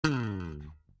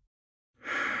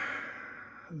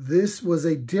This was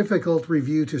a difficult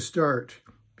review to start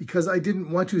because I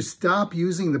didn't want to stop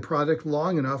using the product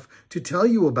long enough to tell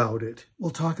you about it.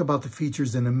 We'll talk about the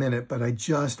features in a minute, but I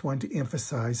just want to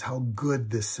emphasize how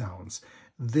good this sounds.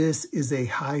 This is a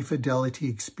high-fidelity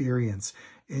experience,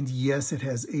 and yes, it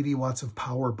has 80 watts of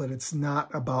power, but it's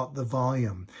not about the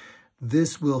volume.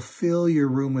 This will fill your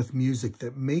room with music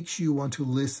that makes you want to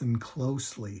listen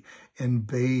closely and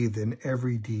bathe in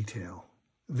every detail.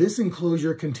 This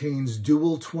enclosure contains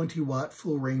dual 20-watt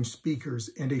full-range speakers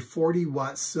and a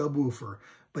 40-watt subwoofer,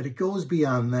 but it goes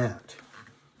beyond that.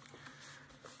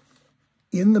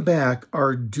 In the back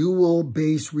are dual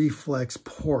bass reflex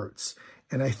ports,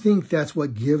 and I think that's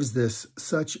what gives this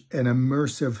such an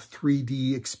immersive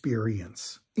 3D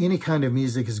experience. Any kind of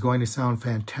music is going to sound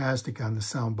fantastic on the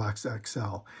SoundBox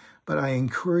XL, but I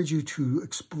encourage you to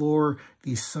explore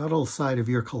the subtle side of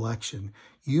your collection.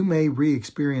 You may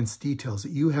re-experience details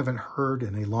that you haven't heard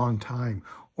in a long time,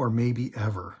 or maybe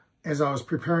ever. As I was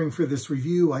preparing for this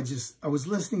review, I was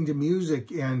listening to music,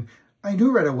 and I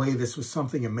knew right away this was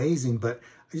something amazing, but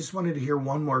I just wanted to hear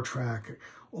one more track.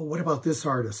 Oh, what about this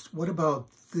artist? What about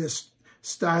this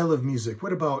style of music?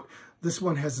 What about this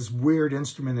one has this weird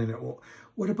instrument in it? Well,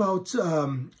 what about,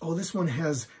 oh, this one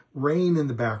has rain in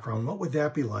the background. What would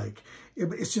that be like?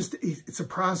 It's a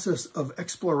process of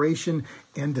exploration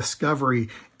and discovery,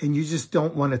 and you just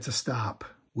don't want it to stop.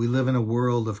 We live in a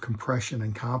world of compression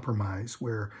and compromise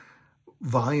where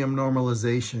volume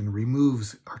normalization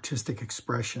removes artistic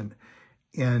expression.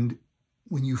 And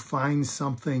when you find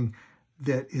something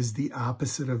that is the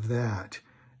opposite of that,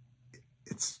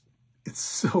 it's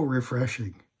so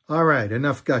refreshing. All right,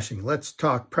 enough gushing. Let's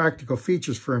talk practical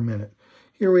features for a minute.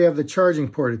 Here we have the charging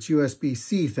port. It's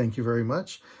USB-C, thank you very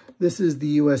much. This is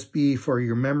the USB for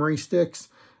your memory sticks,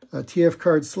 a TF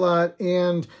card slot,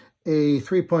 and a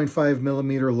 3.5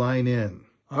 millimeter line in.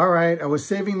 All right, I was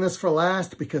saving this for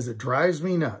last because it drives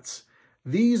me nuts.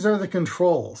 These are the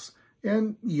controls.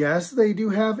 And yes, they do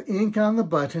have ink on the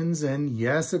buttons, and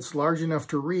yes, it's large enough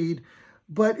to read,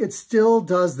 but it still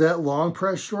does that long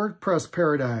press, short press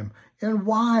paradigm. And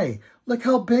why? Look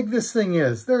how big this thing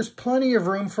is. There's plenty of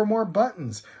room for more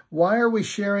buttons. Why are we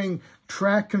sharing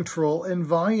track control and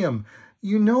volume?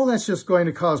 You know that's just going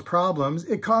to cause problems.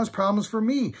 It caused problems for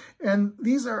me. And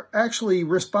these are actually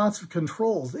responsive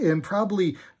controls and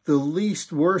probably the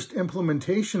least worst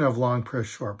implementation of long press,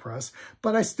 short press,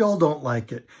 but I still don't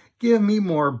like it. Give me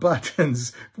more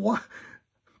buttons. What?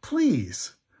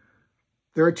 Please.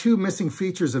 There are two missing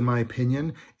features in my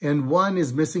opinion, and one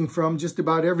is missing from just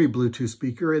about every Bluetooth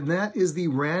speaker, and that is the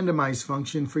randomize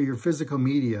function for your physical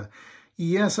media.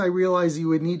 Yes, I realize you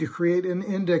would need to create an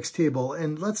index table,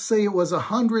 and let's say it was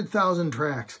 100,000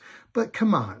 tracks, but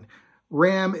come on,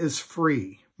 RAM is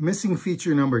free. Missing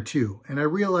feature number 2, and I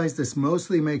realize this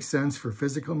mostly makes sense for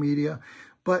physical media,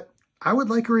 but I would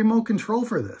like a remote control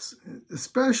for this,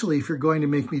 especially if you're going to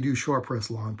make me do short press,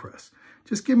 long press.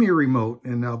 Just give me a remote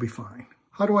and I'll be fine.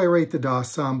 How do I rate the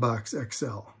DOSS SoundBox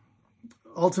XL?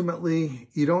 Ultimately,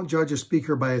 you don't judge a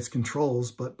speaker by its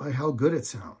controls, but by how good it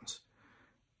sounds.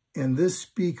 And this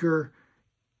speaker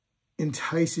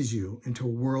entices you into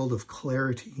a world of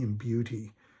clarity and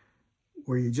beauty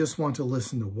where you just want to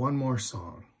listen to one more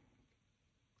song.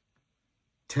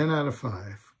 10 out of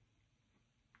 5.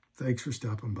 Thanks for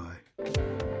stopping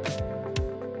by.